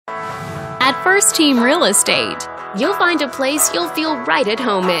First Team Real Estate. You'll find a place you'll feel right at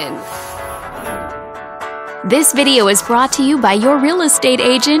home in. This video is brought to you by your real estate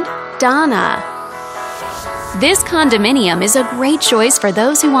agent, Donna. This condominium is a great choice for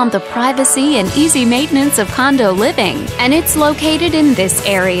those who want the privacy and easy maintenance of condo living, and it's located in this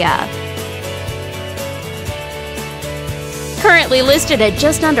area. Currently listed at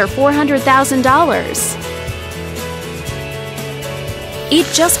just under $400,000. It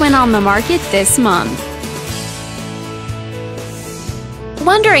just went on the market this month.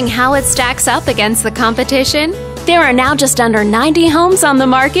 Wondering how it stacks up against the competition? There are now just under 90 homes on the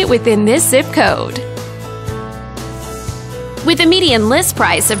market within this zip code. With a median list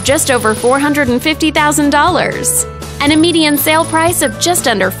price of just over $450,000 and a median sale price of just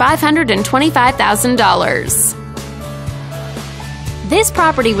under $525,000. This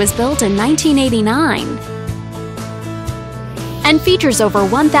property was built in 1989 and features over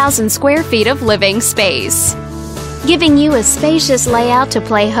 1,000 square feet of living space, giving you a spacious layout to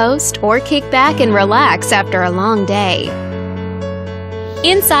play host or kick back and relax after a long day.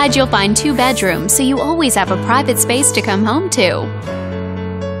 Inside, you'll find 2 bedrooms, so you always have a private space to come home to,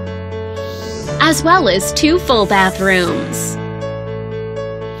 as well as 2 full bathrooms.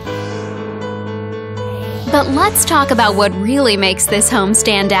 But let's talk about what really makes this home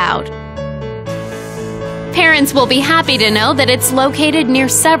stand out. Parents will be happy to know that it's located near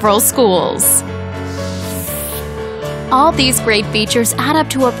several schools. All these great features add up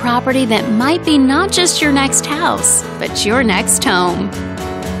to a property that might be not just your next house, but your next home.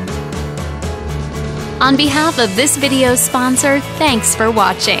 On behalf of this video's sponsor, thanks for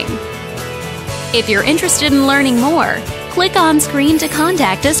watching. If you're interested in learning more, click on screen to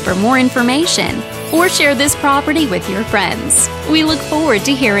contact us for more information or share this property with your friends. We look forward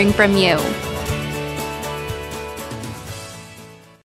to hearing from you.